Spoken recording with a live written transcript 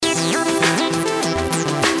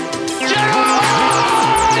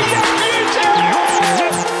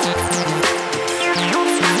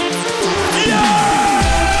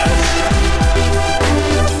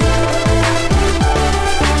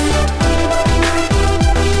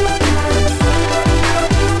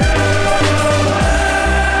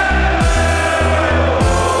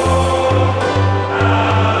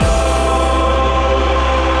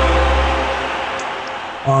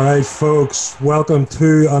folks. Welcome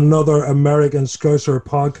to another American Scouser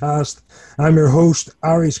podcast. I'm your host,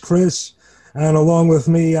 Aries Chris, and along with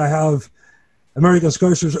me, I have American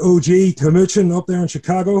Scousers OG, Timuchin, up there in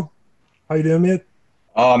Chicago. How you doing, mate?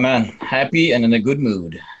 Oh, man. Happy and in a good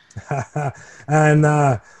mood. And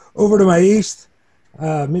over to my east,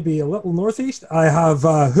 maybe a little northeast, I have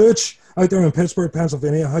Hooch out there in Pittsburgh,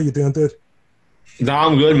 Pennsylvania. How you doing, dude? No,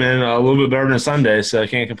 I'm good, man. A little bit better than Sunday, so I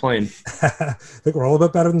can't complain. I think we're all a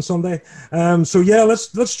bit better than Sunday.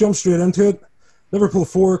 Let's jump straight into it. Liverpool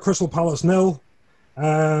 4, Crystal Palace 0.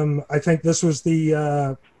 I think this was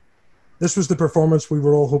the performance we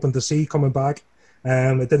were all hoping to see coming back.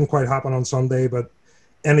 It didn't quite happen on Sunday, but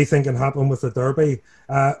anything can happen with the derby.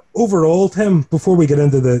 Overall, Tim, before we get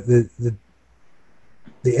into the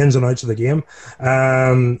ins and outs of the game,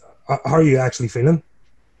 how are you actually feeling?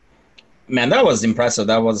 Man, that was impressive.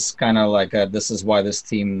 That was kind of like this is why this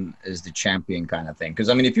team is the champion kind of thing. Because,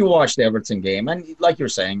 I mean, if you watch the Everton game, and like you're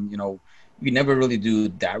saying, we never really do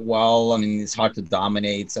that well. I mean, it's hard to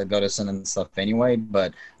dominate Goodison and stuff anyway.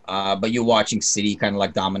 But you're watching City kind of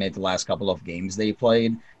like dominate the last couple of games they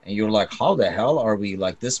played. And you're like, how the hell are we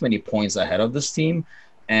like this many points ahead of this team?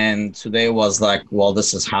 And today was like, well,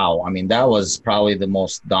 this is how. I mean, that was probably the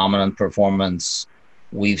most dominant performance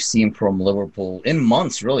we've seen from Liverpool in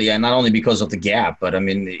months, really, and not only because of the gap, but I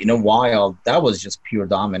mean, in a while, that was just pure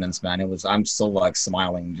dominance, man. I'm still like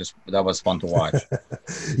smiling. Just that was fun to watch.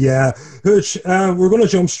 Yeah, Hooch, we're going to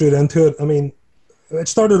jump straight into it. I mean, it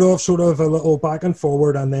started off sort of a little back and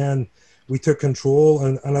forward, and then we took control.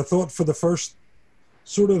 And I thought for the first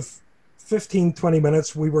sort of 15, 20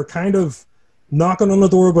 minutes, we were kind of knocking on the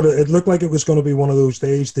door, but it looked like it was going to be one of those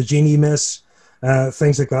days, the genie miss,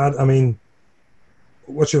 things like that. I mean,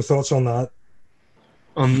 what's your thoughts on that?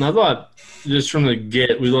 I thought just from the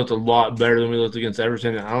get, we looked a lot better than we looked against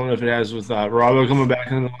Everton. I don't know if it has with Robbo coming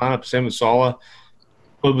back into the lineup, same with Salah.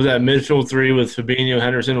 But with that midfield three with Fabinho,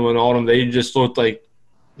 Henderson, and Wijnaldum, they just looked like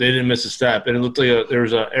they didn't miss a step. And it looked like there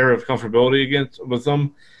was an air of comfortability with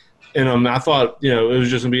them. And I thought, it was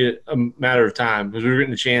just going to be a matter of time because we were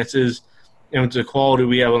getting the chances. And with the quality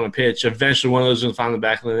we have on the pitch, eventually one of those is going to find the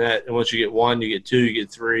back of the net. And once you get one, you get two, you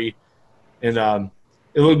get three. And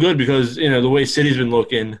it looked good because, the way City's been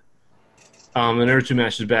looking in their two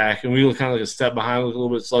matches back, and we look kind of like a step behind, look a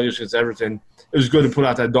little bit sluggish against Everton. It was good to put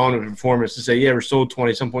out that dominant performance to say, yeah, we're still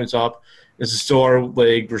 20-some points up. This is still our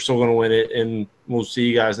league. We're still going to win it, and we'll see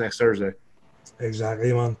you guys next Thursday.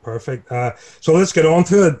 Exactly, man. Perfect. So let's get on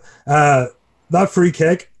to it. That free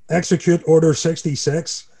kick, execute order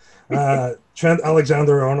 66. Trent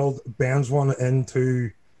Alexander-Arnold bends one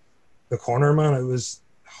into the corner, man. It was,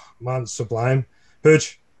 sublime.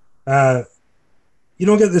 Hooch, you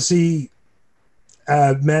don't get to see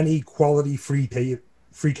many quality free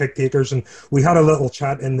kick takers, and we had a little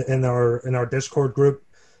chat in our Discord group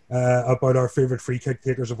about our favorite free kick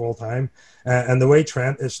takers of all time, and the way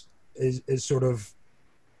Trent is sort of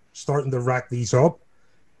starting to rack these up.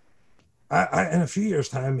 In a few years'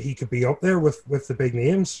 time, he could be up there with the big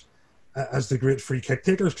names as the great free kick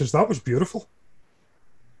takers because that was beautiful.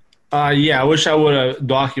 Yeah, I wish I would have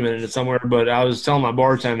documented it somewhere, but I was telling my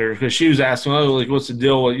bartender because she was asking, what's the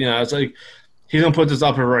deal? It's like, he's going to put this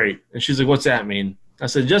up at rate. And she's like, what's that mean? I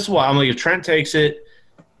said, just what? I'm like, if Trent takes it,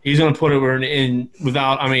 he's going to put it in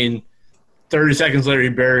without, 30 seconds later, he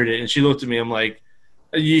buried it. And she looked at me, I'm like,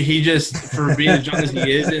 he just, for being as young as he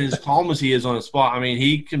is and as calm as he is on the spot,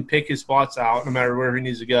 he can pick his spots out no matter where he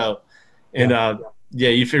needs to go. And,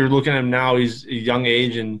 you figure looking at him now, he's a young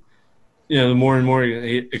age and, the more and more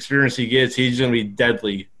experience he gets, he's going to be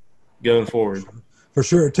deadly going forward. For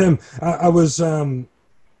sure, Tim.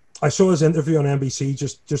 I saw his interview on NBC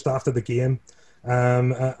just after the game,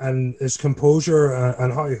 and his composure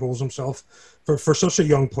and how he holds himself for such a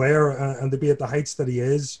young player and to be at the heights that he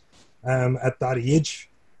is at that age.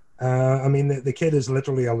 The kid is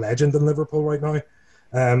literally a legend in Liverpool right now.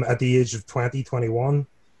 At the age of 20, 21.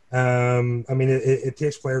 It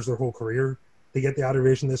takes players their whole career to get the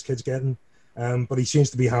adoration this kid's getting, but he seems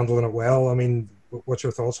to be handling it well. What's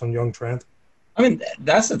your thoughts on young Trent?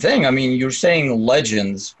 That's the thing. You're saying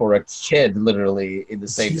legends for a kid, literally in the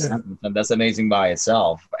same sentence, and that's amazing by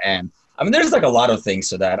itself. And there's like a lot of things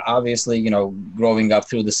to that. Obviously, growing up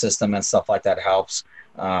through the system and stuff like that helps.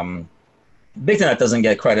 Big thing that doesn't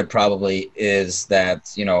get credit probably is that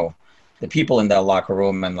the people in that locker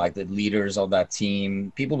room and like the leaders of that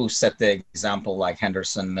team, people who set the example like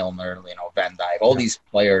Henderson, Milner, Van Dijk, all these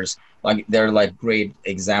players, like they're like great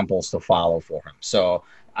examples to follow for him. So,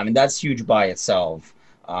 that's huge by itself.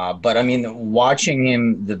 But watching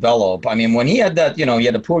him develop, when he had that, he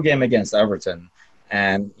had a poor game against Everton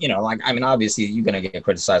And, obviously you're going to get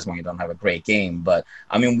criticized when you don't have a great game. But,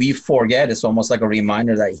 we forget, it's almost like a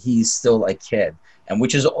reminder that he's still a kid, and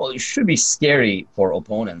which should be scary for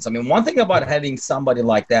opponents. One thing about having somebody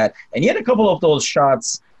like that, and he had a couple of those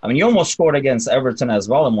shots. You almost scored against Everton as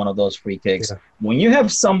well in one of those free kicks. Yeah. When you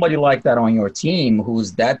have somebody like that on your team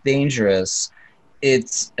who's that dangerous,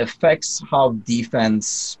 it affects how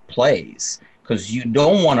defense plays, because you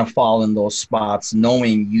don't want to fall in those spots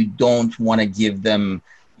knowing you don't want to give them,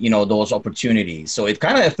 those opportunities. So it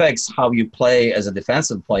kind of affects how you play as a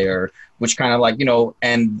defensive player, which kind of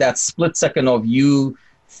and that split second of you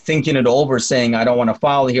thinking it over, saying, I don't want to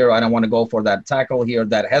foul here, I don't want to go for that tackle here,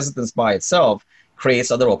 that hesitance by itself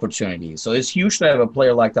creates other opportunities. So it's huge to have a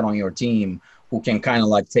player like that on your team who can kind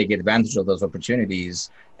of take advantage of those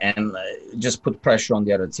opportunities and just put pressure on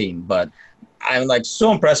the other team. But I'm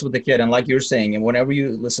so impressed with the kid. And like you're saying, and whenever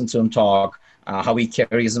you listen to him talk, how he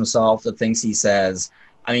carries himself, the things he says,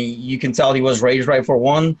 you can tell he was raised right for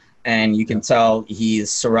one, and you can tell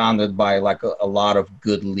he's surrounded by a lot of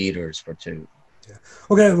good leaders for two. Yeah.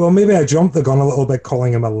 Okay, well, maybe I jumped the gun a little bit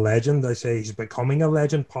calling him a legend. I say he's becoming a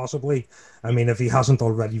legend, possibly. If he hasn't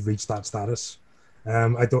already reached that status.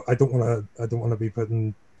 I don't want to be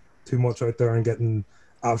putting too much out there and getting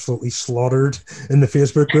absolutely slaughtered in the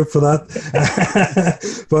Facebook group for that.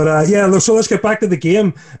 But so let's get back to the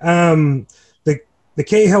game. The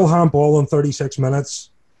Cahill handball in 36 minutes.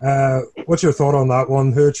 What's your thought on that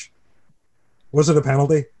one, Hooch? Was it a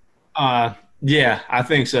penalty? Yeah, I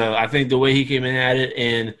think so. I think the way he came in at it,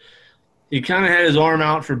 and he kind of had his arm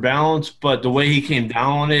out for balance, but the way he came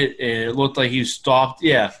down on it, and it looked like he stopped.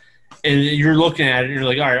 Yeah. And you're looking at it, and you're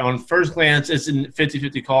like, all right, on first glance, it's a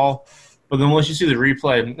 50-50 call. But then once you see the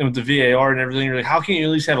replay and with the VAR and everything, you're like, how can you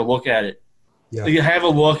at least have a look at it? Yeah. You have a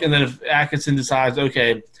look, and then if Atkinson decides,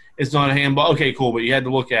 okay, it's not a handball, okay, cool, but you had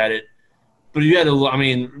to look at it. But you had to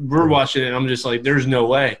 – we're watching it, and I'm just like, there's no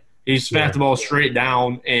way. He smacked the ball straight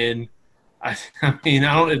down, and – I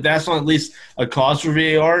don't. If that's not at least a cause for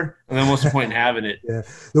VAR, and then what's the point in having it? Yeah,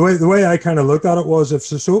 the way I kind of looked at it was, if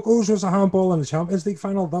Sissoko's was a handball in the Champions League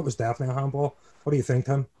final, that was definitely a handball. What do you think,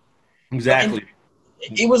 Tim? Exactly.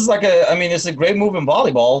 It was it's a great move in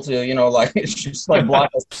volleyball to it's just block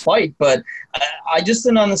a fight, but I just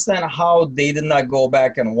didn't understand how they did not go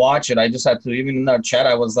back and watch it. I just had to, even in that chat,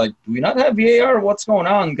 I was like, do we not have VAR? What's going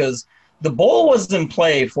on? Because the ball was in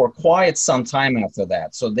play for quite some time after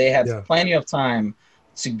that. So they had plenty of time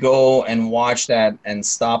to go and watch that and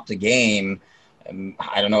stop the game.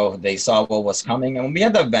 I don't know if they saw what was coming. And we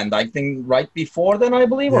had the Van Dijk thing right before then, I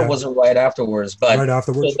believe, or was it right afterwards? But right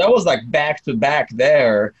afterwards. So that was back to back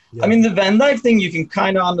there. Yeah. The Van Dijk thing you can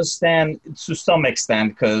kind of understand to some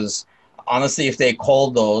extent, because honestly, if they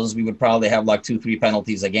called those, we would probably have 2-3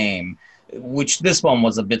 penalties a game, which this one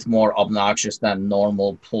was a bit more obnoxious than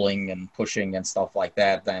normal pulling and pushing and stuff like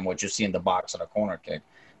that than what you see in the box at a corner kick.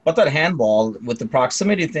 But that handball, with the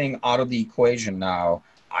proximity thing out of the equation now,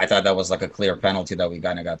 I thought that was a clear penalty that we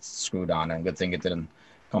kind of got screwed on, and good thing it didn't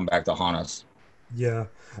come back to haunt us. Yeah.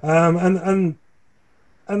 And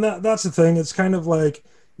that's the thing. It's kind of the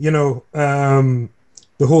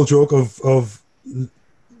whole joke of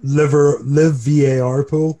live VAR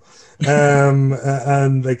pool.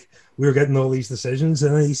 And we were getting all these decisions,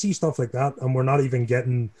 and then you see stuff like that, and we're not even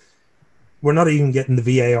getting the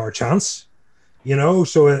VAR chance,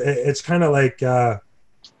 So it's kind of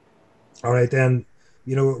all right, then,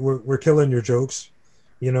 we're killing your jokes,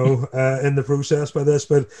 in the process by this.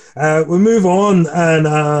 But we move on,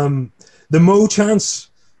 and the Mo chance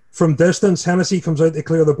from distance, Hennessy comes out to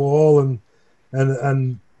clear the ball,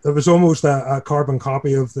 and it was almost a carbon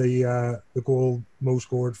copy of the goal Mo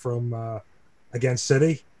scored from against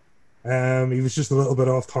City. He was just a little bit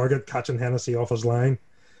off target, catching Hennessy off his line.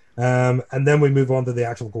 And then we move on to the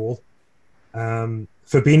actual goal.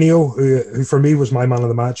 Fabinho, who for me was my man of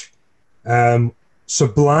the match,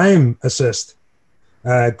 sublime assist.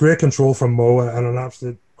 Great control from Mo, and an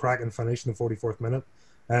absolute cracking finish in the 44th minute.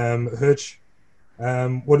 Hooch,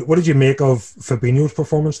 what did you make of Fabinho's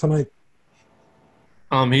performance tonight?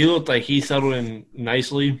 He looked like he settled in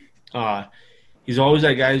nicely. He's always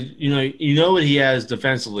that guy, you know what he has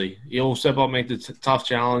defensively. He'll step up, make the tough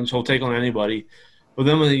challenge. He'll take on anybody. But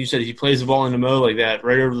then when you said he plays the ball in the Mo like that,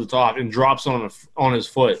 right over the top, and drops on his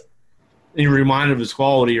foot, and you're reminded of his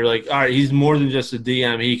quality. You're like, all right, he's more than just a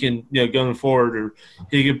DM. He can, going forward, or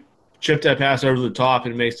he could chip that pass over the top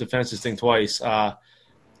and makes defenses think twice. And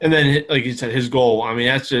then, like you said, his goal.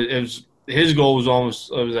 His goal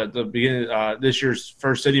was at the beginning of this year's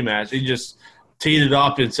first City match. He just teed it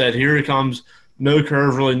up and said, here it comes. No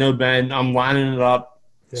curve, really, no bend. I'm lining it up.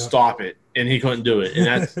 Yeah. Stop it. And he couldn't do it.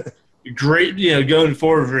 And great, going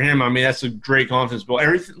forward for him. I mean, that's a great confidence builder.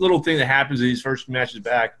 Every little thing that happens in these first matches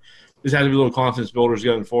back, this has to be little confidence builders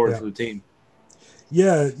going forward for the team.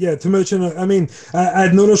 Yeah. To mention, I mean,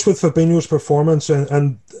 I'd noticed with Fabinho's performance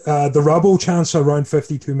and the Robbo chance around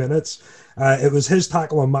 52 minutes, it was his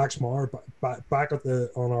tackle on Max Maher back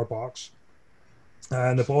on our box,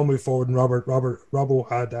 and the ball moved forward, and Robbo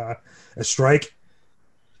had a strike,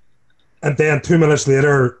 and then 2 minutes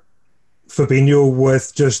later, Fabinho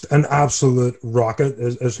with just an absolute rocket,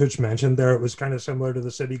 as Hooch mentioned there. It was kind of similar to the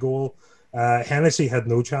City goal. Hennessy had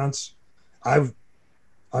no chance. I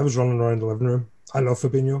was running around the living room. I love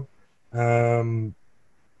Fabinho.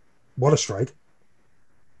 What a strike.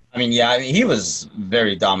 I mean, he was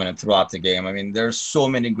very dominant throughout the game. I mean, there's so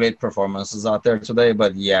many great performances out there today,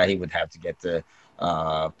 but he would have to get the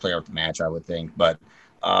player of the match, I would think. But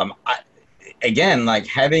again, like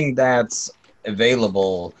having that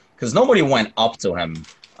available, because nobody went up to him,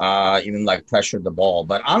 even like pressured the ball.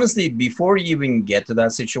 But honestly, before you even get to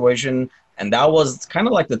that situation, and that was kind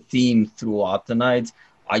of like the theme throughout the night,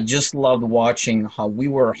 I just loved watching how we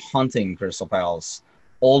were hunting Crystal Palace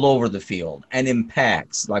all over the field and in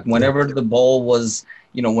packs. Like whenever the ball was,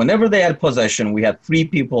 whenever they had possession, we had 3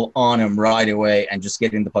 people on him right away and just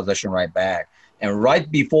getting the possession right back. And right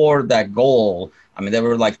before that goal, I mean, there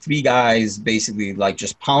were like 3 guys basically like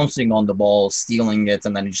just pouncing on the ball, stealing it,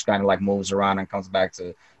 and then he just kind of like moves around and comes back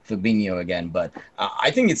to Fabinho again. But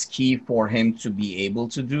I think it's key for him to be able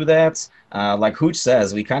to do that. Like Hooch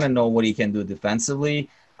says, we kind of know what he can do defensively.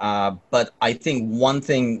 But I think one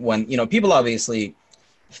thing when, people obviously,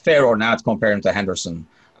 fair or not, compare him to Henderson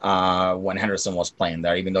when Henderson was playing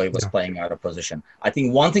there, even though he was playing out of position. I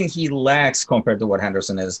think one thing he lacks compared to what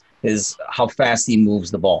Henderson is how fast he moves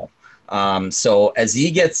the ball. So as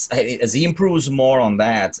he improves more on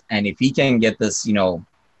that, and if he can get this,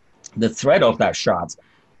 the threat of that shot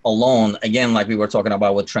alone, again, like we were talking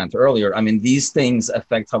about with Trent earlier, I mean, these things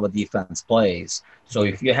affect how a defense plays. So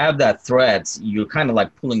if you have that threat, you're kind of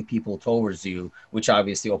like pulling people towards you, which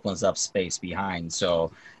obviously opens up space behind.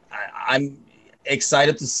 So I'm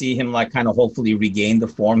excited to see him like kind of hopefully regain the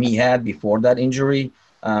form he had before that injury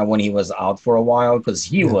when he was out for a while, because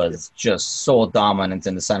he was just so dominant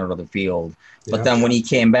in the center of the field. But then when he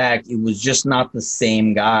came back, it was just not the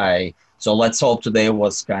same guy. So let's hope today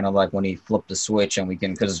was kind of like when he flipped the switch and we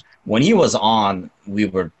can, because when he was on, we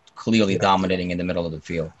were clearly dominating in the middle of the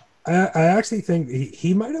field. I actually think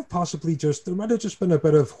he might have possibly there might have just been a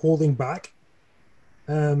bit of holding back,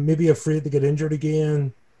 maybe afraid to get injured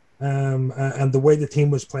again, and the way the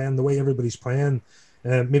team was playing, the way everybody's playing,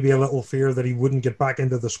 maybe a little fear that he wouldn't get back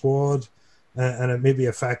into the squad, and it maybe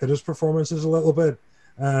affected his performances a little bit.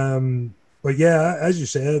 But yeah, as you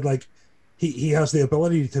said, like he has the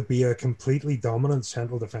ability to be a completely dominant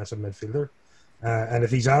central defensive midfielder, and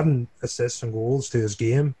if he's adding assists and goals to his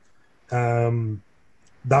game,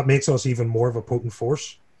 that makes us even more of a potent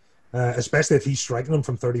force, especially if he's striking them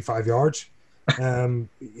from 35 yards.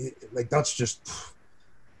 Like that's just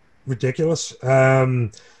ridiculous.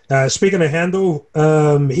 Speaking of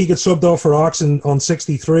Hendo, he gets subbed off for Ox on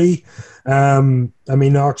 63. I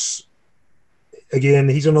mean, Ox, again,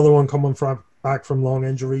 he's another one coming back from long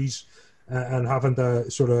injuries and having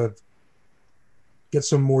to sort of get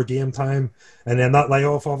some more game time. And then that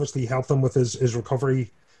layoff obviously helped him with his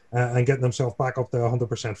recovery and getting himself back up to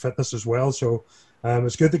 100% fitness as well. So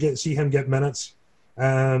it's good to see him get minutes.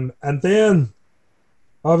 And then,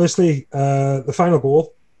 obviously, the final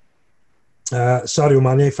goal. Sadio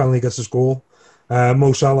Mane finally gets his goal.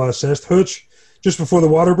 Mo Salah assist. Hooch, just before the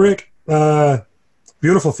water break.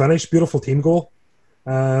 Beautiful finish, beautiful team goal.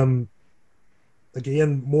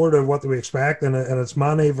 Again, more to what do we expect, and it's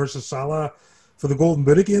Mane versus Salah for the Golden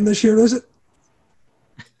Boot again this year, is it?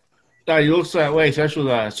 He looks that way, especially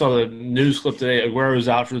with I saw the news clip today. Aguero's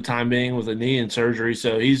out for the time being with a knee and surgery,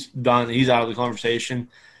 so he's done. He's out of the conversation.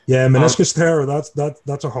 Yeah, meniscus tear.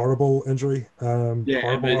 That's a horrible injury. Horrible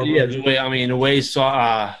the way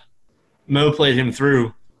Mo played him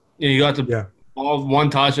through. You got the ball, one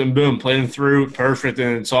touch, and boom, played him through perfect.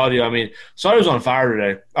 And Sadio, Sadio was on fire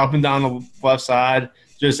today, up and down the left side.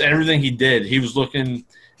 Just everything he did, he was looking.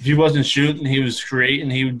 If he wasn't shooting, he was creating.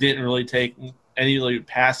 He didn't really take any like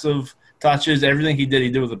passive touches. Everything he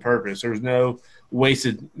did with a purpose. There was no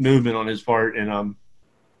wasted movement on his part, and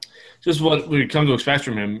just what we come to expect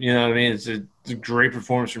from him. You know what I mean? It's a great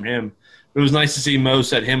performance from him. It was nice to see Mo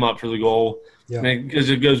set him up for the goal. Yeah, because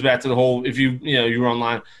it goes back to the whole. If you were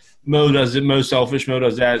online, Mo does it. Mo selfish. Mo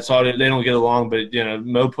does that. So they don't get along, but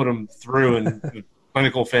Mo put him through and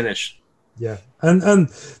clinical finish. Yeah, and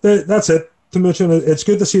that's it. to mention it, it's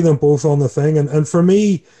good to see them both on the thing. And for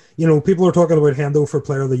me, people are talking about Hendo for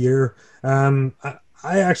Player of the Year. I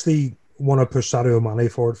actually want to push Sadio Mane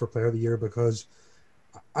forward for Player of the Year because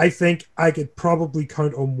I think I could probably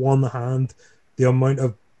count on one hand the amount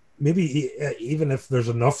of, maybe even if there's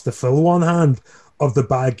enough to fill one hand, of the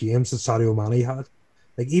bad games that Sadio Mane had.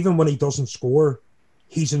 Like, even when he doesn't score,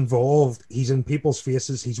 he's involved. He's in people's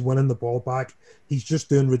faces. He's winning the ball back. He's just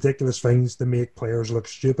doing ridiculous things to make players look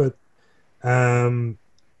stupid. What's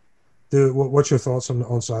your thoughts on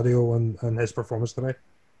Sadio and his performance today?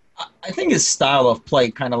 I think his style of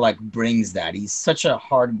play kind of like brings that. He's such a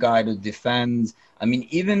hard guy to defend. I mean,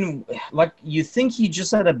 even like you think he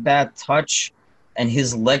just had a bad touch and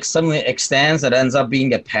his leg suddenly extends, that ends up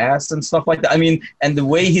being a pass and stuff like that. I mean, and the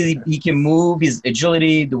way he can move, his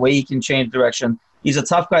agility, the way he can change direction, he's a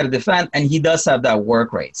tough guy to defend, and he does have that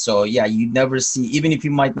work rate. So, yeah, you never see, even if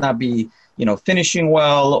you might not be, finishing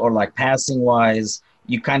well or like passing-wise,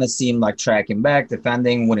 you kind of see him like tracking back,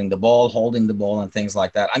 defending, winning the ball, holding the ball, and things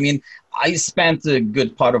like that. I mean, I spent a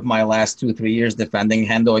good part of my last 2-3 years defending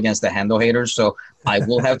Hendo against the Hendo haters, so I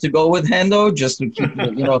will have to go with Hendo just to keep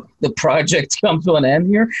the project come to an end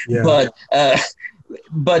here. Yeah.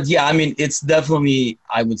 But yeah, I mean, it's definitely,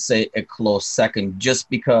 I would say, a close second, just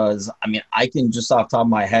because, I mean, I can just off the top of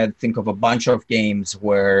my head think of a bunch of games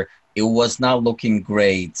where it was not looking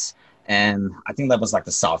great. And I think that was like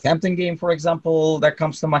the Southampton game, for example, that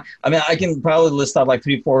comes to mind. I mean, I can probably list out like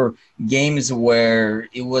 3-4 games where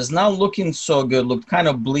it was not looking so good, looked kind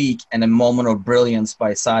of bleak, and a moment of brilliance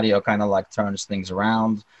by Sadio kind of like turns things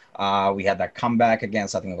around. We had that comeback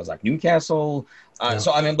against, I think it was like Newcastle.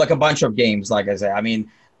 So, I mean, like a bunch of games, like I say. I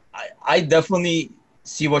mean, I definitely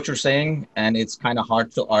see what you're saying, and it's kind of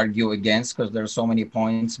hard to argue against because there's so many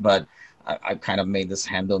points, but I've kind of made this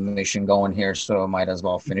Hendo mission going here, so I might as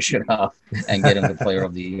well finish it off and get him the Player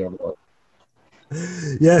of the Year.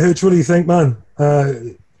 Yeah, Hooch, what do you think, man?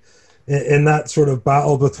 In that sort of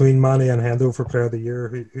battle between Mane and Hendo for Player of the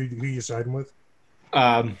Year, who you siding with?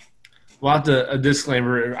 Well, a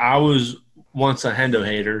disclaimer. I was once a Hendo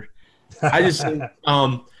hater. I just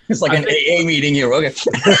it's like AA meeting here. Okay.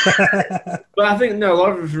 But I think, no, a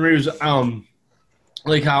lot of it for me was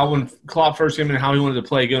like how when Klopp first came in, how he wanted to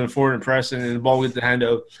play going forward and pressing, and the ball would get to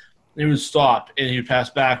Hendo, he would stop and he would pass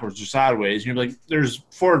backwards or sideways. And you're like, there's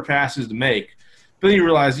forward passes to make. But then you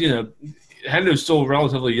realize, Hendo's still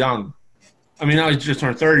relatively young. I mean, now he's just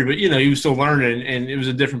turned 30, but, he was still learning, and it was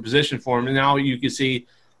a different position for him. And now you can see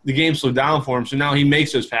the game slowed down for him. So now he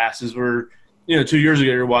makes those passes where, 2 years ago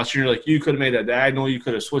you're watching, you're like, you could have made that diagonal, you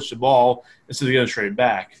could have switched the ball instead of going straight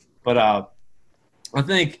back. But I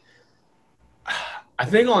think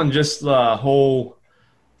on just the whole,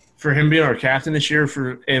 for him being our captain this year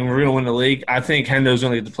and we're going to win the league, I think Hendo's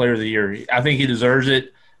going to get the Player of the Year. I think he deserves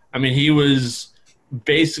it. I mean, he was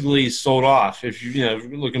basically sold off. If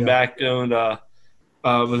looking back when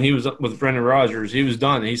he was with Brendan Rodgers, he was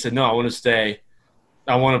done. He said, "No, I want to stay.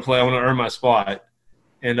 I want to play. I want to earn my spot."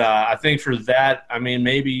 And I think for that, I mean,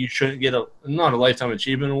 maybe you shouldn't get not a lifetime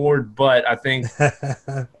achievement award, but I think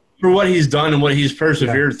for what he's done and what he's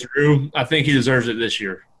persevered through, I think he deserves it this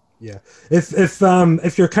year. Yeah,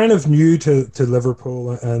 if you're kind of new to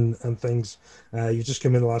Liverpool and things, you just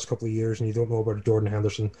come in the last couple of years and you don't know about Jordan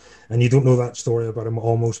Henderson, and you don't know that story about him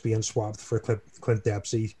almost being swapped for Clint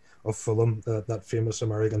Dempsey of Fulham, that famous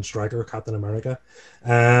American striker, Captain America.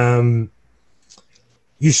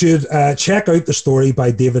 You should check out the story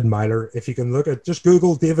by David Myler. If you can just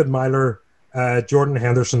Google David Myler, Jordan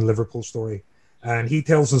Henderson Liverpool story, and he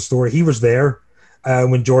tells the story. He was there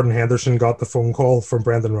when Jordan Henderson got the phone call from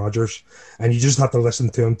Brendan Rodgers, and you just have to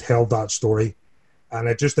listen to him tell that story, and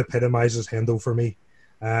it just epitomizes Hendo for me.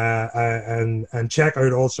 And check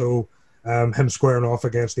out also him squaring off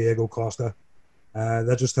against Diego Costa.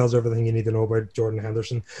 That just tells everything you need to know about Jordan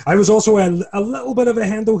Henderson. I was also a little bit of a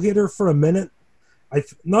Hendo hater for a minute.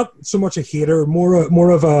 Not so much a hater,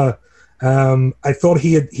 more of a. I thought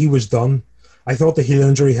he was done. I thought the heel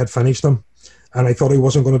injury had finished him, and I thought he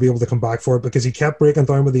wasn't going to be able to come back for it because he kept breaking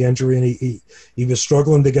down with the injury, and he was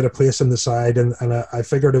struggling to get a place in the side, and I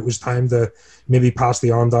figured it was time to maybe pass the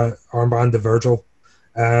armband to Virgil,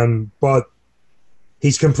 but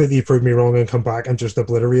he's completely proved me wrong and come back and just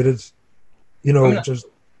obliterated. Just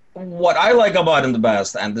what I like about him the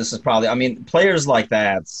best, and this is probably, I mean, players like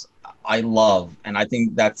that I love, and I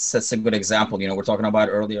think that's a good example. We're talking about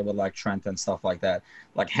earlier with like Trent and stuff like that.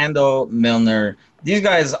 Like Hendo, Milner, these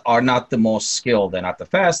guys are not the most skilled. They're not the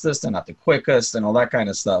fastest. They're not the quickest and all that kind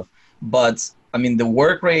of stuff. But, I mean, the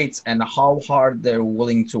work rates and how hard they're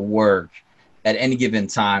willing to work at any given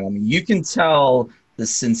time. I mean, you can tell the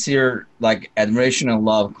sincere like admiration and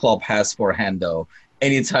love Klopp has for Hendo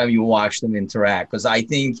anytime you watch them interact, because I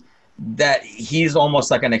think that he's almost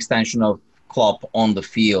like an extension of Klopp on the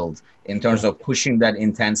field in terms of pushing that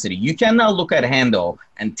intensity. You cannot look at Hendo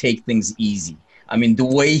and take things easy. I mean, the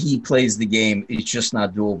way he plays the game is just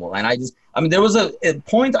not doable. And there was a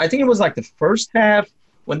point, I think it was like the first half,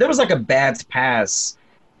 when there was like a bad pass,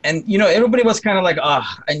 and, everybody was kind of like,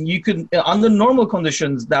 and you could, under normal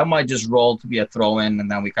conditions, that might just roll to be a throw in, and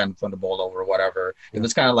then we kind of turn the ball over or whatever. Yeah. It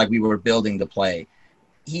was kind of like we were building the play.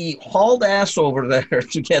 He hauled ass over there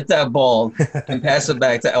to get that ball and pass it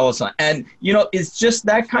back to Ellison. And, it's just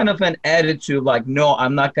that kind of an attitude, like, no,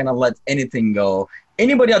 I'm not going to let anything go.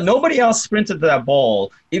 Nobody else sprinted to that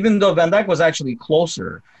ball, even though Van Dijk was actually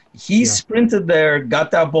closer. He sprinted there, got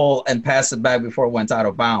that ball, and passed it back before it went out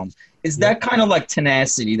of bounds. It's that kind of like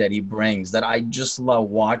tenacity that he brings that I just love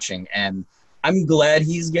watching. And I'm glad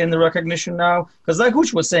he's getting the recognition now, because like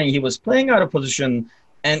Hooch was saying, he was playing out of position,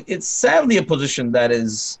 and it's sadly a position that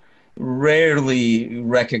is rarely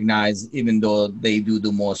recognized, even though they do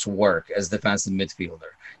the most work as defensive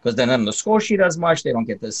midfielder. Because they're not on the score sheet as much, they don't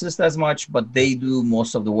get the assist as much, but they do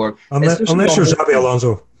most of the work. Unless you're Xabi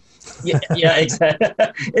Alonso. Yeah, exactly.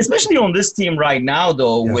 Especially on this team right now,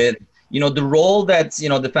 though, with the role that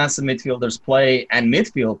defensive midfielders play and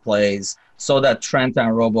midfield plays, so that Trent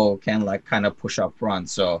and Robo can like kind of push up front.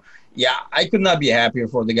 So yeah, I could not be happier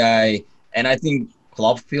for the guy, and I think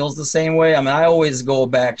Klopp feels the same way. I mean, I always go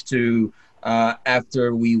back to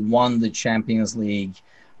after we won the Champions League.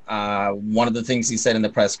 One of the things he said in the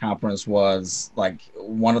press conference was like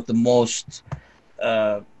one of the most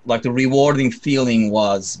like the rewarding feeling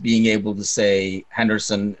was being able to say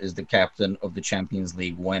Henderson is the captain of the Champions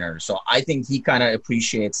League winner. So I think he kind of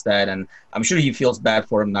appreciates that, and I'm sure he feels bad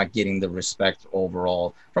for him not getting the respect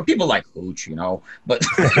overall from people like Hooch, But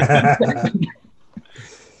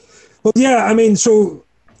well, yeah, I mean, so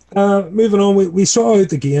moving on, we saw out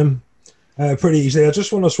the game pretty easily. I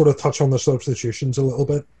just want to sort of touch on the substitutions a little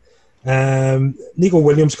bit. Nico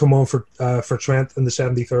Williams come on for Trent in the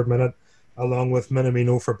 73rd minute, along with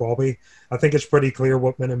Minamino for Bobby. I think it's pretty clear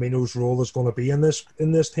what Minamino's role is going to be in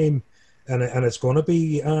this team, and it's going to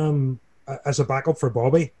be as a backup for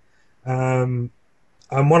Bobby. And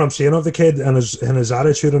what I'm seeing of the kid and his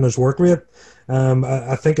attitude and his work rate,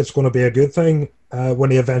 I think it's going to be a good thing when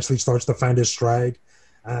he eventually starts to find his stride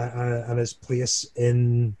and his place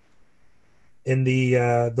in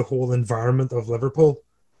the whole environment of Liverpool,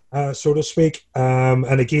 so to speak.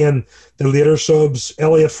 And again, the later subs,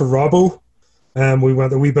 Elliott for Robbo. We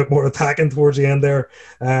went a wee bit more attacking towards the end there,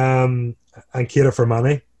 and Keita for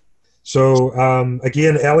Mane. So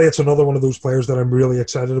again, Elliott's another one of those players that I'm really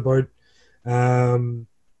excited about.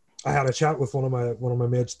 I had a chat with one of my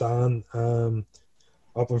mates, Dan,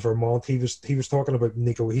 up in Vermont. He was talking about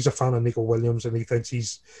Nico. He's a fan of Nico Williams, and he thinks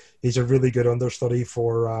he's a really good understudy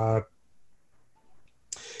for.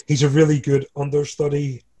 He's a really good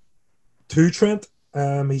understudy to Trent.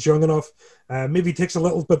 He's young enough. Maybe takes a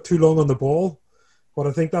little bit too long on the ball, but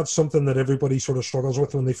I think that's something that everybody sort of struggles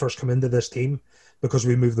with when they first come into this team, because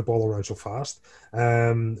we move the ball around so fast.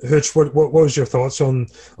 Hooch, what was your thoughts on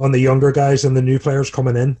the younger guys and the new players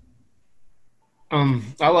coming in?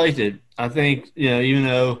 I liked it. I think, even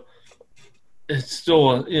though it's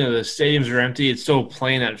still, the stadiums are empty, it's still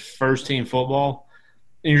playing that first team football,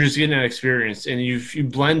 and you're just getting that experience. And you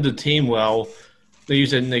blend the team well. Like you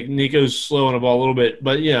said, Nico's slow on the ball a little bit,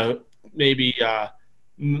 but, maybe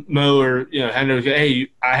Mo or, Hendo, hey,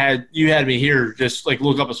 you had me here, just like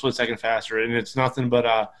look up a split second faster. And it's nothing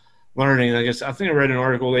but learning. I think I read an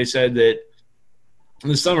article, they said that in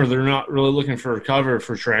the summer they're not really looking for a cover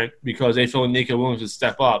for Trent because they feel Nico Williams would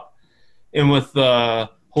step up. And with the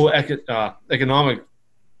whole economic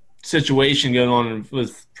situation going on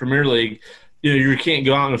with Premier League, you can't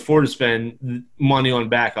go out and afford to spend money on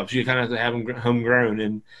backups. You kind of have to have them homegrown.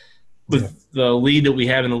 And with the lead that we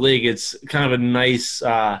have in the league, it's kind of a nice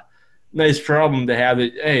problem to have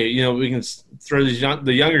that, hey, we can throw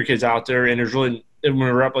the younger kids out there, and there's really, when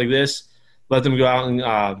we're up like this, let them go out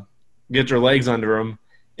and get their legs under them.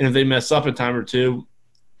 And if they mess up a time or two,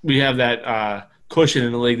 we have that cushion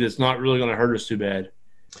in the league that's not really going to hurt us too bad.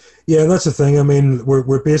 Yeah, that's the thing. I mean, we're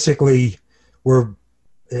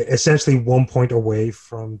essentially 1 point away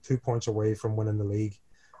from 2 points away from winning the league.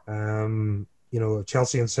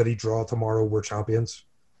 Chelsea and City draw tomorrow, we're champions.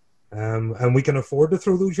 And we can afford to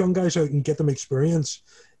throw those young guys out and get them experience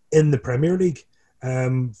in the Premier League.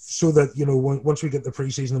 So that, once we get the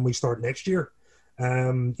preseason and we start next year,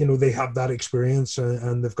 they have that experience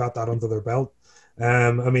and they've got that under their belt.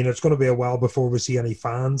 It's going to be a while before we see any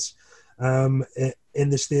fans in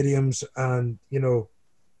the stadiums. And,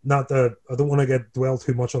 not that I don't want to dwell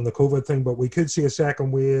too much on the COVID thing, but we could see a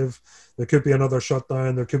second wave. There could be another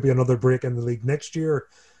shutdown. There could be another break in the league next year,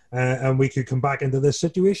 and we could come back into this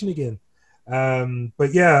situation again.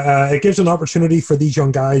 But yeah, it gives an opportunity for these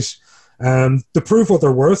young guys to prove what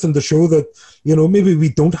they're worth and to show that, maybe we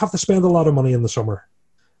don't have to spend a lot of money in the summer.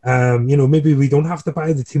 Maybe we don't have to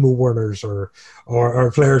buy the Timo Werners or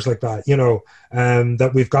players like that,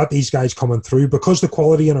 that we've got these guys coming through because the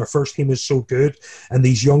quality in our first team is so good, and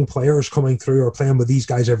these young players coming through are playing with these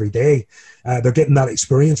guys every day. They're getting that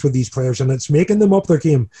experience with these players, and it's making them up their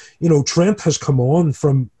game. Trent has come on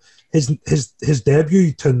from his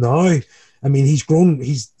debut to now. I mean,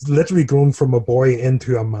 he's literally grown from a boy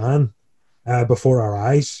into a man before our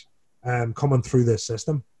eyes, coming through this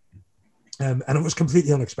system. And it was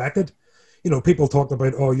completely unexpected. People talked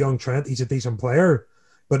about, young Trent, he's a decent player,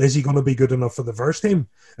 but is he going to be good enough for the first team?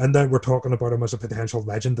 And then we're talking about him as a potential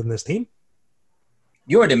legend in this team.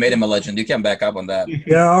 You already made him a legend. You can't back up on that.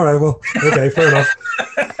 Yeah, all right, well, okay, fair enough.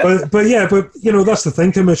 But that's the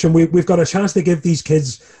thing, Commission. We've got a chance to give these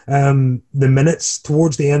kids the minutes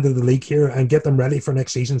towards the end of the league here and get them ready for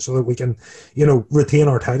next season so that we can, retain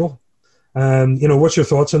our title. What's your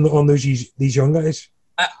thoughts on these young guys?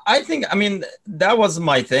 I think, that was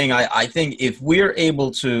my thing. I think if we're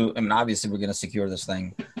able to, obviously we're going to secure this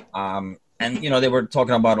thing. And, they were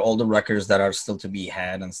talking about all the records that are still to be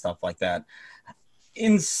had and stuff like that.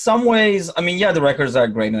 In some ways, the records are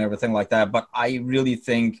great and everything like that, but I really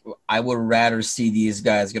think I would rather see these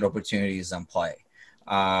guys get opportunities and play,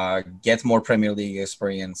 get more Premier League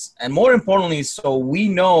experience, and more importantly, so we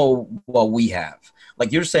know what we have.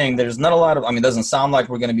 Like you're saying, there's not a lot of, it doesn't sound like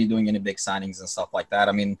we're going to be doing any big signings and stuff like that.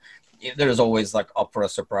 There's always up for a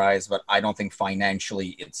surprise, but I don't think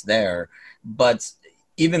financially it's there. But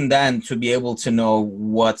even then, to be able to know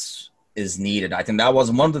what is needed, I think that was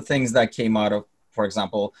one of the things that came out of, for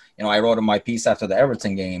example, I wrote in my piece after the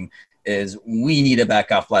Everton game, is we need a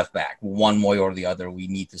backup left back, one way or the other. We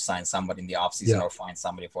need to sign somebody in the offseason or find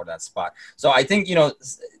somebody for that spot. So I think,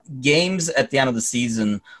 games at the end of the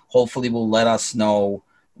season hopefully will let us know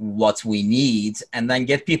what we need and then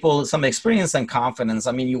get people some experience and confidence.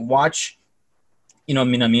 You watch,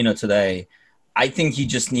 Minamino today. I think he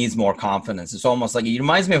just needs more confidence. It's almost like, he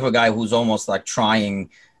reminds me of a guy who's almost like trying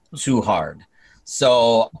too hard.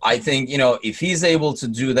 So I think, if he's able to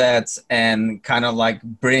do that and kind of like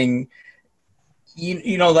bring,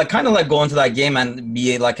 kind of like go into that game and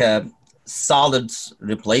be like a solid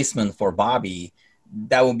replacement for Bobby,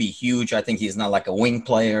 that would be huge. I think he's not like a wing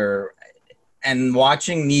player. And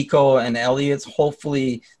watching Nico and Elliott,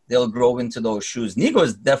 hopefully they'll grow into those shoes. Nico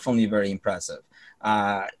is definitely very impressive.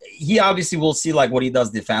 He obviously will see like what he does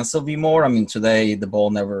defensively more. Today the ball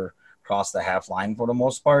never crossed the half line for the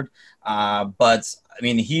most part. But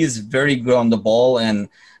he is very good on the ball. And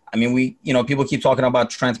people keep talking about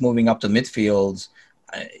Trent moving up to midfield.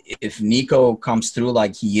 If Nico comes through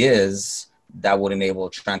like he is, that would enable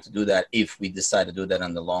Trent to do that if we decide to do that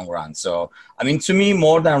in the long run. So, to me,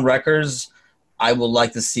 more than records, I would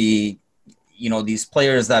like to see, these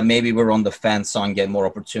players that maybe were on the fence on get more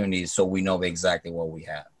opportunities so we know exactly what we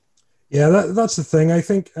have. Yeah, that's the thing. I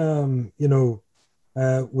think,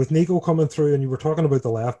 with Nico coming through, and you were talking about the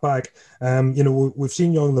left back, we've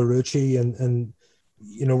seen young Larouci and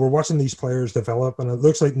we're watching these players develop, and it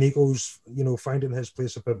looks like Nico's, finding his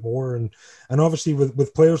place a bit more. And obviously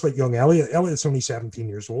with players like young Elliott's only 17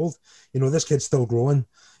 years old. This kid's still growing,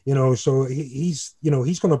 so he's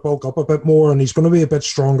going to bulk up a bit more, and he's going to be a bit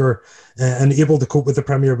stronger and able to cope with the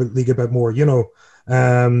Premier League a bit more. He's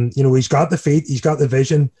got the feet, he's got the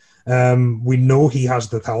vision. We know he has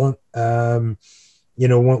the talent.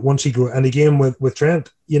 Once he grew, and again with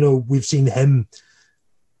Trent, we've seen him.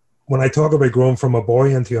 When I talk about growing from a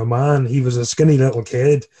boy into a man, he was a skinny little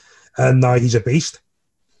kid, and now he's a beast.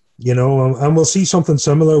 And we'll see something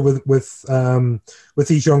similar with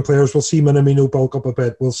these young players. We'll see Minamino bulk up a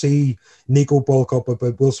bit. We'll see Nico bulk up a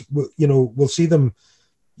bit. We'll see them,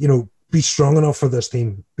 be strong enough for this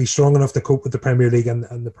team, be strong enough to cope with the Premier League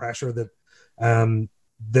and the pressure that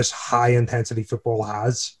this high intensity football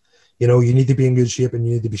has. You need to be in good shape and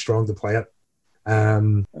you need to be strong to play it.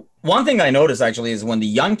 One thing I notice actually is when the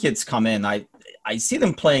young kids come in, I see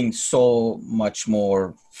them playing so much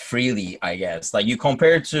more freely, I guess. Like you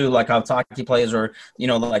compare to like how Taki plays or,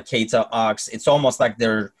 like Keita, Ox, it's almost like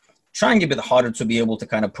they're trying a bit harder to be able to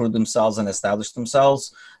kind of prove themselves and establish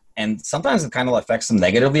themselves. And sometimes it kind of affects them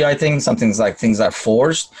negatively, I think. Some things like things are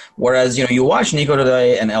forced. Whereas, you watch Nico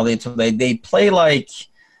today and Elliott today, they play like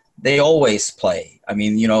they always play.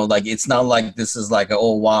 It's not like this is like,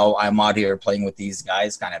 oh, wow, I'm out here playing with these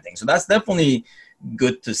guys kind of thing. So that's definitely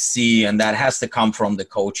good to see, and that has to come from the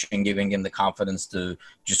coach and giving him the confidence to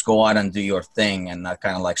just go out and do your thing and not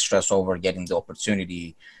kind of like stress over getting the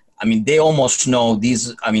opportunity. I mean, they almost know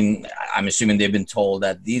these. I mean, I'm assuming they've been told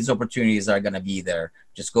that these opportunities are going to be there.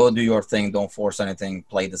 Just go do your thing. Don't force anything.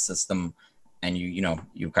 Play the system, and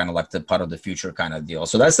you're kind of like the part of the future kind of deal.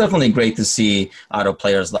 So that's definitely great to see out of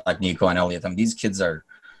players like Nico and Elliot. I mean, these kids are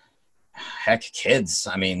heck kids.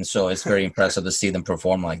 I mean, so it's very impressive to see them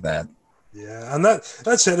perform like that. Yeah, and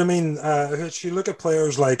that's it. I mean, if you look at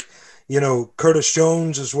players like, Curtis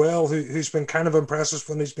Jones as well, who's been kind of impressive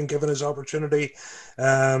when he's been given his opportunity.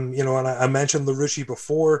 And I mentioned LaRouche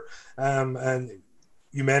before, and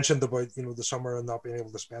you mentioned about, the summer and not being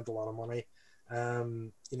able to spend a lot of money.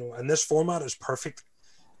 And this format is perfect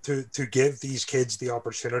to give these kids the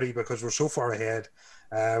opportunity because we're so far ahead.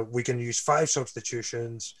 We can use 5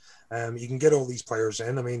 substitutions. You can get all these players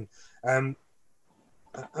in. I mean, I'm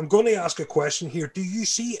going to ask a question here. Do you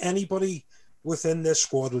see anybody within this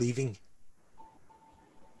squad leaving?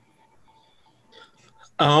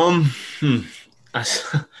 I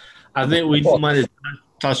think we might have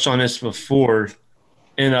touched on this before,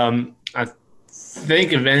 and I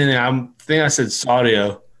think if anything, I said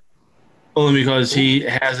Sadio, only because he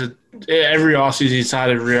has every offseason he's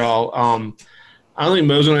decided Real. I don't think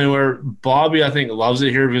Mo's going anywhere. Bobby, I think, loves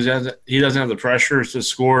it here because he doesn't have the pressure to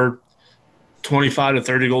score 25 to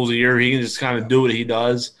 30 goals a year. He can just kind of do what he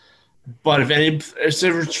does. But if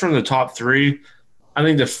it's from the top 3, I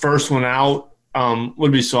think the first one out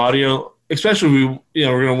would be Sadio. Especially we're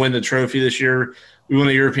going to win the trophy this year. We won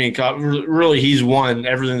the European Cup. Really, he's won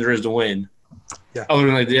everything there is to win. Yeah. Other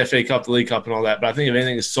than like the FA Cup, the League Cup, and all that. But I think if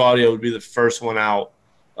anything, Sadio would be the first one out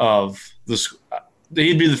of this.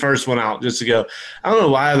 He'd be the first one out just to go. I don't know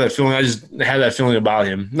why I have that feeling. I just had that feeling about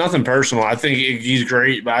him. Nothing personal. I think he's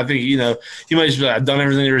great, but I think, he might just be like, I've done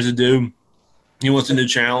everything there is to do. He wants a new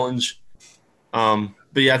challenge. But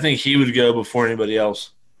yeah, I think he would go before anybody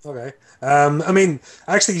else. Okay. I mean,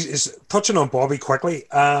 actually, is touching on Bobby quickly.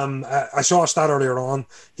 I saw a stat earlier on.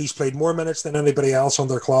 He's played more minutes than anybody else on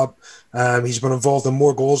their club. He's been involved in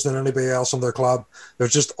more goals than anybody else on their club.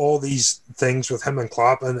 There's just all these things with him and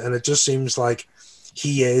Klopp, and it just seems like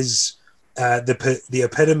he is the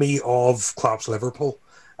epitome of Klopp's Liverpool.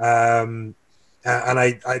 And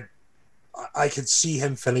I could see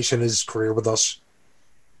him finishing his career with us.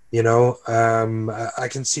 I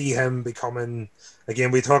can see him becoming,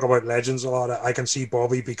 again, we talk about legends a lot. I can see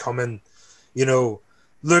Bobby becoming,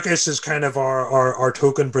 Lucas is kind of our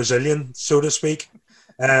token Brazilian, so to speak.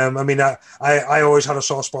 I mean, I always had a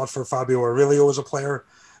soft spot for Fabio Aurelio as a player.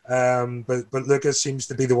 But Lucas seems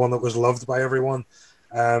to be the one that was loved by everyone.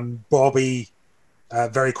 Bobby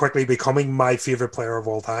very quickly becoming my favorite player of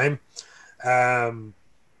all time.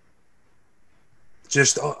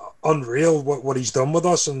 Just unreal what he's done with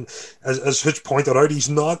us, and as Hutch pointed out,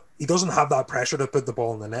 he doesn't have that pressure to put the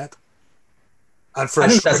ball in the net. And I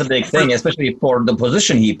think that's a big thing, especially for the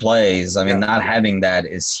position he plays. I mean, not having that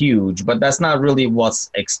is huge, but that's not really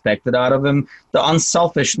what's expected out of him. The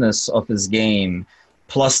unselfishness of his game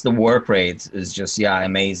plus the work rate is just,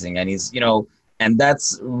 amazing. And he's, and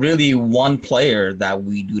that's really one player that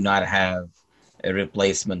we do not have a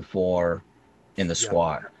replacement for in the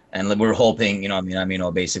squad. And we're hoping,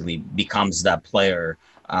 Amino basically becomes that player.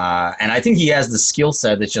 And I think he has the skill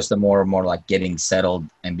set. It's just more and more like getting settled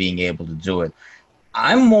and being able to do it.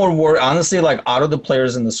 I'm more worried, honestly, like out of the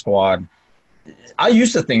players in the squad, I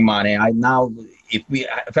used to think Mane. If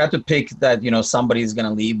I had to pick that, somebody's going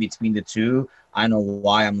to leave between the two, I know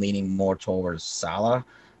why I'm leaning more towards Salah.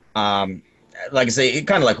 Like I say, it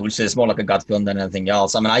kind of like we say, it's more like a gut feeling than anything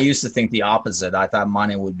else. I mean, I used to think the opposite. I thought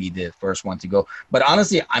Mane would be the first one to go. But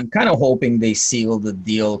honestly, I'm kind of hoping they seal the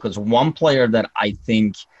deal because one player that I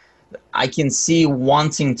think I can see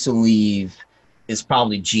wanting to leave is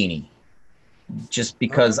probably Genie. Just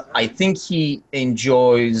because I think he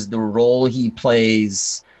enjoys the role he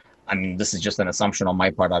plays. I mean, this is just an assumption on my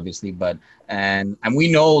part, obviously, but and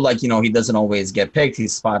we know, like, he doesn't always get picked.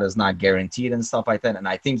 His spot is not guaranteed and stuff like that. And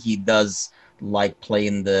I think he does like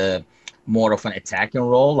playing the more of an attacking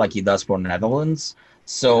role like he does for Netherlands.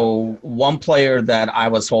 So one player that I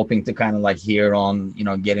was hoping to kind of like hear on,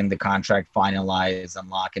 getting the contract finalized and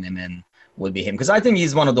locking him in would be him. Because I think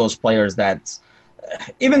he's one of those players that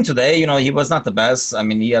even today, he was not the best. I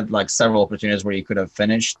mean, he had like several opportunities where he could have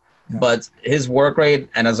finished. Yeah. But his work rate,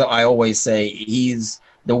 and as I always say,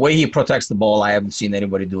 the way he protects the ball, I haven't seen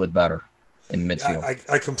anybody do it better in midfield.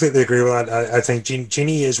 I completely agree with that. I think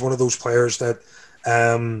Genie is one of those players that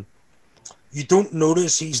you don't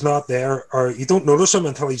notice he's not there, or you don't notice him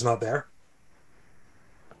until he's not there.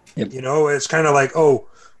 Yep. It's kind of like, oh,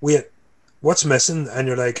 wait, what's missing? And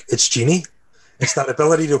you're like, it's Genie. It's that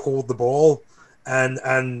ability to hold the ball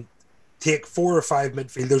and take 4 or 5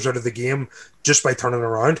 midfielders out of the game just by turning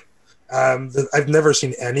around. I've never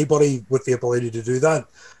seen anybody with the ability to do that.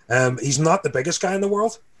 He's not the biggest guy in the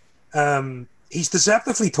world. He's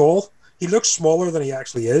deceptively tall. He looks smaller than he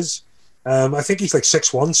actually is. I think he's like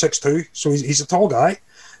 6'1", 6'2", so he's a tall guy.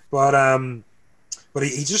 But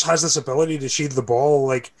he just has this ability to sheath the ball.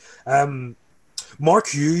 Like Mark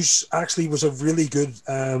Hughes actually was a really good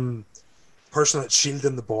person at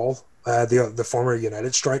shielding the ball, the former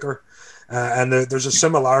United striker. And there's a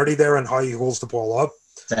similarity there in how he holds the ball up.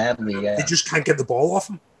 Sadly, yeah. They just can't get the ball off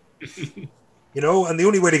him. And the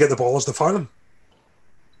only way to get the ball is to foul him.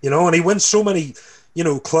 And he wins so many,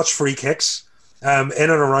 clutch free kicks in and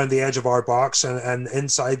around the edge of our box and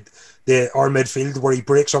inside our midfield where he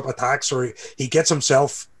breaks up attacks or he gets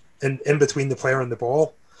himself in between the player and the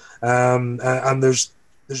ball. And there's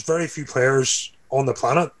very few players on the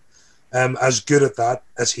planet as good at that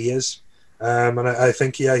as he is. And I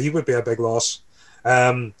think, he would be a big loss.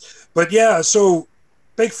 But yeah, so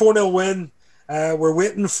big 4-0 win. We're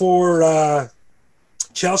waiting for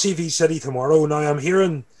Chelsea v City tomorrow. Now I'm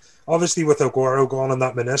hearing, obviously with Aguero gone on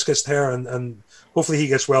that meniscus tear, and hopefully he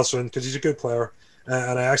gets well soon because he's a good player.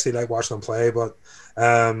 And I actually like watching him play, but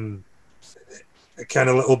a kind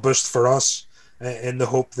of little boost for us in the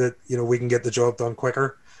hope that, we can get the job done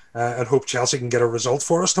quicker and hope Chelsea can get a result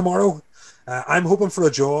for us tomorrow. I'm hoping for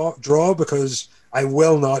a draw because I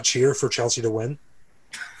will not cheer for Chelsea to win.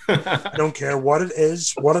 I don't care what it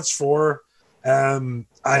is, what it's for. I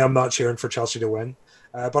am not cheering for Chelsea to win.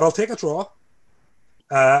 But I'll take a draw.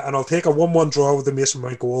 And I'll take a 1-1 draw with the Mason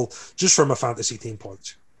Mount goal just for my fantasy team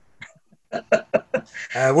points.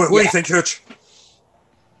 What do you think, Hooch?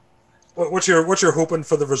 What's your hoping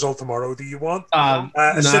for the result tomorrow? Do you want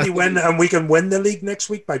a City win and we can win the league next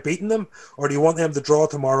week by beating them, or do you want them to draw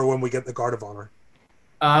tomorrow when we get the Guard of Honor?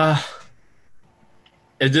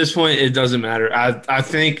 At this point, it doesn't matter. I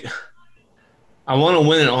think I want to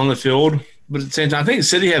win it on the field, but at the same time, I think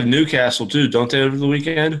City have Newcastle too, don't they, over the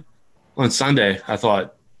weekend? On Sunday, I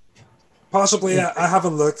thought. Possibly, I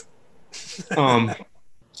haven't looked.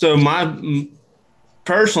 So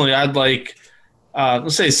personally, I'd like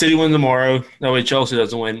let's say City win tomorrow. That way Chelsea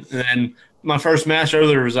doesn't win. And then my first match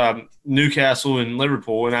earlier was Newcastle and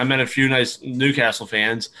Liverpool, and I met a few nice Newcastle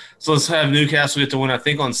fans. So let's have Newcastle get to win, I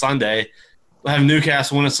think, on Sunday. We'll have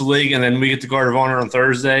Newcastle win us the league, and then we get the Guard of Honor on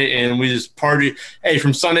Thursday, and we just party. Hey,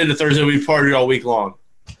 from Sunday to Thursday, we party all week long.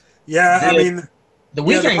 Yeah, the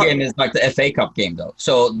weekend game is like the FA Cup game, though.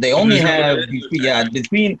 So they only have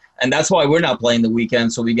between, and that's why we're not playing the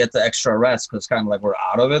weekend. So we get the extra rest because kind of like we're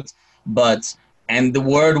out of it. And the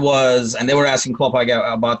word was, and they were asking Klopp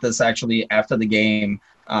about this actually after the game,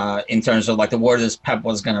 in terms of like the word is Pep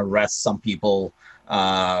was going to rest some people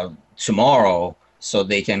tomorrow so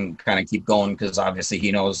they can kind of keep going because obviously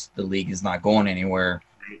he knows the league is not going anywhere.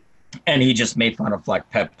 And he just made fun of like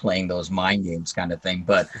Pep playing those mind games kind of thing.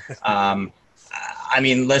 But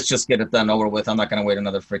let's just get it done over with. I'm not going to wait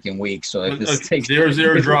another freaking week. So if this takes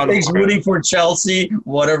 0-0 draw, rooting for Chelsea,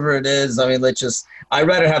 whatever it is, I'd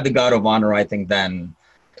rather have the God of Honor, I think, than,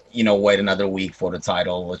 wait another week for the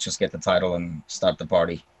title. Let's just get the title and start the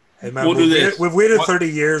party. Hey, man, we've waited 30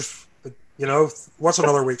 years, but, what's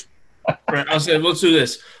another week? Right, I'll say, let's do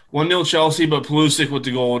this. 1-0 Chelsea, but Pulisic with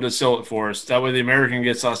the goal to seal it for us. That way the American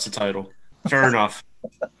gets us the title. Fair enough.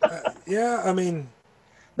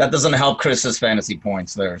 That doesn't help Chris's fantasy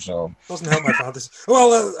points there, so. Doesn't help my fantasy.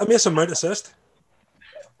 Well, a Mason Mount assist.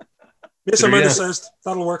 Mason Mount assist.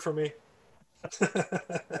 That'll work for me.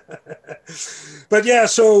 But yeah,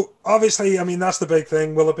 so obviously, that's the big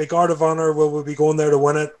thing. Will it be Guard of Honor? Will we be going there to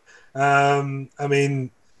win it?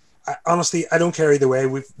 Honestly, I don't care either way.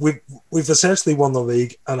 We've essentially won the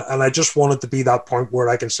league, and I just want it to be that point where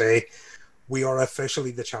I can say we are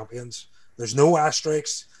officially the champions. There's no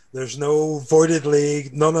asterisks. There's no voided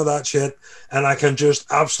league, none of that shit. And I can just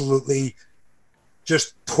absolutely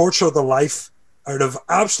just torture the life out of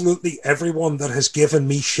absolutely everyone that has given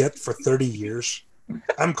me shit for 30 years.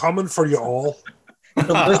 I'm coming for you all.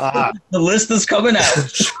 The list is coming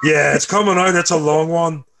out. Yeah, it's coming out. It's a long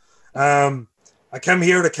one. I came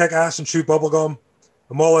here to kick ass and chew bubblegum.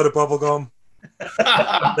 I'm all out of bubblegum.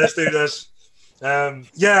 Let's do this.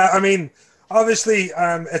 Obviously,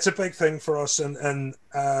 it's a big thing for us, and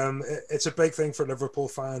It's a big thing for Liverpool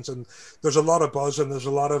fans, and there's a lot of buzz and there's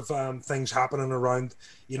a lot of things happening around,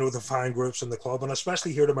 the fan groups and the club, and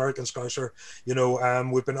especially here at American Scouser. We've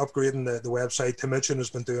been upgrading the website. Timuchin has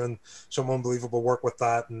been doing some unbelievable work with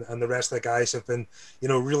that, and the rest of the guys have been,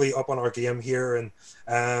 really up on our game here, and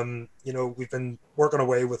we've been working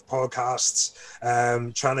away with podcasts,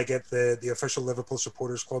 trying to get the official Liverpool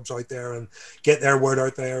supporters clubs out there and get their word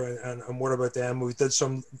out there and word about them. We did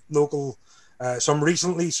some local. Some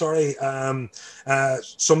recently, some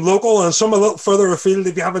local and some a little further afield.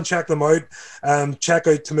 If you haven't checked them out, check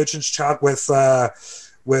out Timuchin's chat with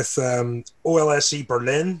OLSC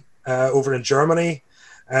Berlin over in Germany.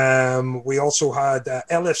 We also had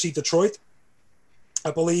LFC Detroit,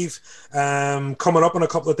 I believe, coming up in a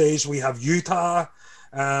couple of days. We have Utah,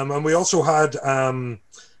 and we also had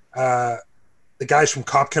the guys from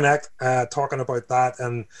Cop Connect talking about that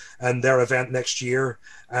and their event next year.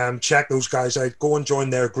 Check those guys out. Go and join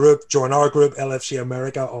their group. Join our group, LFC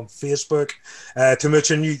America, on Facebook.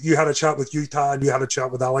 Timuchin, you had a chat with Utah and you had a chat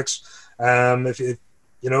with Alex. If you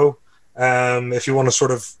want to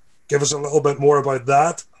sort of give us a little bit more about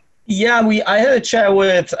that. Yeah, I had a chat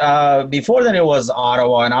with, before then it was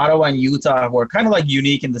Ottawa, and Utah were kind of like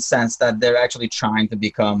unique in the sense that they're actually trying to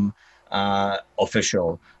become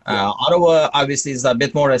official. Ottawa obviously is a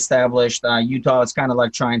bit more established. Utah is kind of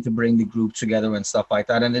like trying to bring the group together and stuff like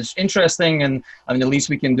that. And it's interesting. And I mean, the least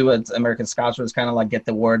we can do at American Scouser is kind of like get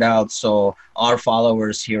the word out so our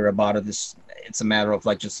followers hear about it. It's a matter of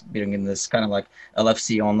like just being in this kind of like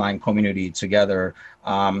LFC online community together.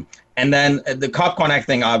 And then the Cop Connect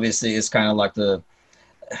thing obviously is kind of like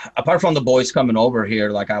apart from the boys coming over here,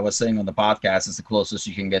 like I was saying on the podcast, it's the closest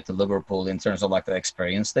you can get to Liverpool in terms of like the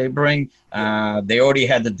experience they bring. They already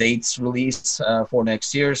had the dates released for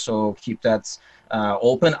next year, so keep that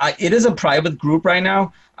open. It is a private group right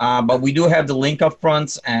now, but we do have the link up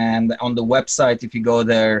front, and on the website, if you go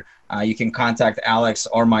there, you can contact Alex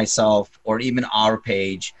or myself or even our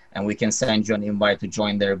page, and we can send you an invite to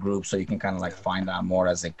join their group so you can kind of like find out more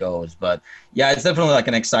as it goes. But yeah, it's definitely like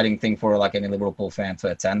an exciting thing for like any Liverpool fan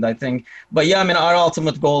to attend, I think. But yeah, I mean, our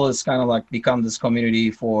ultimate goal is kind of like become this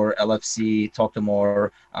community for LFC, talk to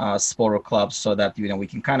more supporter clubs so that, we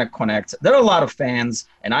can kind of connect. There are a lot of fans,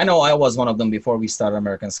 and I know I was one of them before we started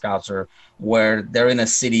American Scouser, where they're in a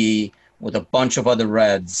city with a bunch of other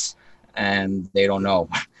Reds and they don't know.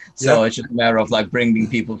 So it's just a matter of like bringing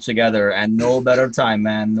people together, and no better time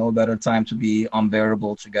to be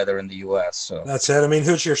unbearable together in the US. So that's it. I mean,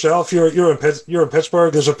 who's yourself? You're in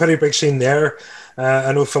Pittsburgh. There's a pretty big scene there.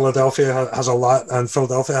 I know Philadelphia has a lot, and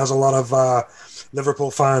Philadelphia has a lot of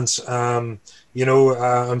Liverpool fans. I'm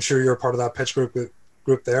sure you're part of that Pittsburgh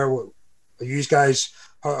group there. Are you guys?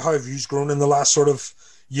 How have you grown in the last sort of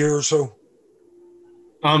year or so?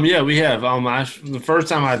 Yeah, we have. The first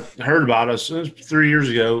time I heard about us, it was 3 years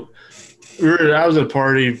ago. I was at a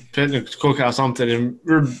party, picnic, cookout, something, and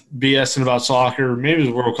we were BSing about soccer. Maybe it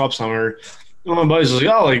was World Cup somewhere. One of my buddies was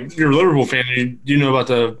like, "Oh, like you're a Liverpool fan. Do you know about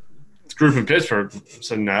the group in Pittsburgh?" I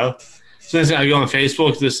said, "No." So then I go on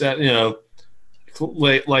Facebook,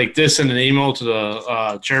 like this, send an email to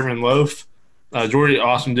the chairman Loaf, Jordy,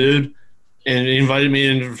 awesome dude, and he invited me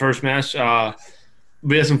into the first match.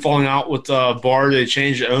 We had some falling out with the bar. They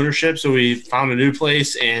changed the ownership, so we found a new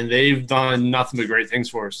place, and they've done nothing but great things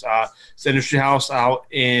for us. It's an Industry House out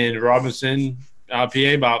in Robinson,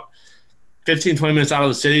 PA, about 15, 20 minutes out of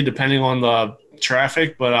the city, depending on the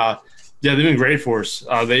traffic. But, yeah, they've been great for us.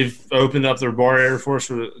 They've opened up their bar area for us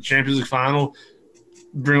for the Champions League final,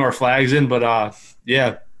 bring our flags in. But,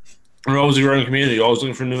 yeah, we're always a growing community, always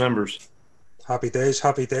looking for new members. Happy days.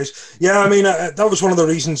 Yeah, I mean, that was one of the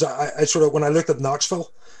reasons I sort of, when I looked at Knoxville,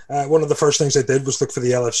 one of the first things I did was look for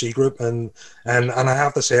the LFC group, and I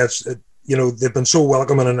have to say, they've been so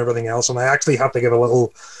welcoming and everything else, and I actually have to give a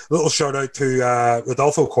little shout out to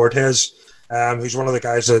Rodolfo Cortez, who's one of the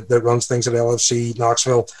guys that runs things at LFC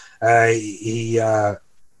Knoxville.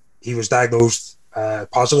 He was diagnosed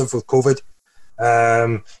positive with COVID.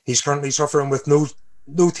 He's currently suffering with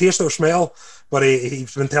no taste or smell, but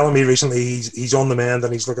he's been telling me recently he's on the mend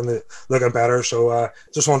and he's looking better. So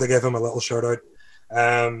just wanted to give him a little shout out.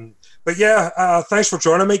 But yeah, thanks for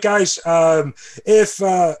joining me, guys. If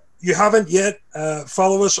you haven't yet,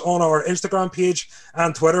 follow us on our Instagram page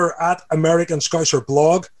and Twitter at American Scouser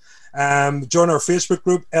Blog. Join our Facebook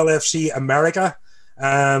group, LFC America.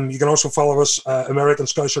 You can also follow us,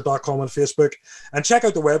 AmericanScouser.com on Facebook, and check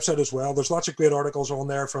out the website as well. There's lots of great articles on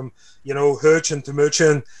there from, Hooch and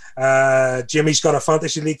Timuchin. Jimmy's got a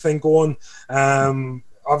fantasy league thing going.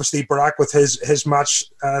 obviously Barack with his match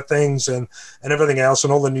things and everything else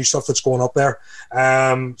and all the new stuff that's going up there.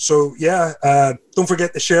 So yeah, don't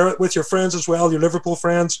forget to share it with your friends as well, your Liverpool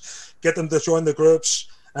friends. Get them to join the groups.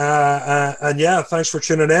 And yeah, thanks for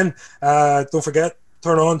tuning in. Don't forget,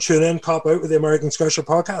 tune in, cop out with the American Scouser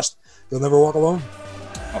podcast. You'll never walk alone.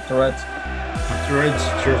 Up the Reds. Up the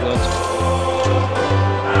Reds. Cheers, lads.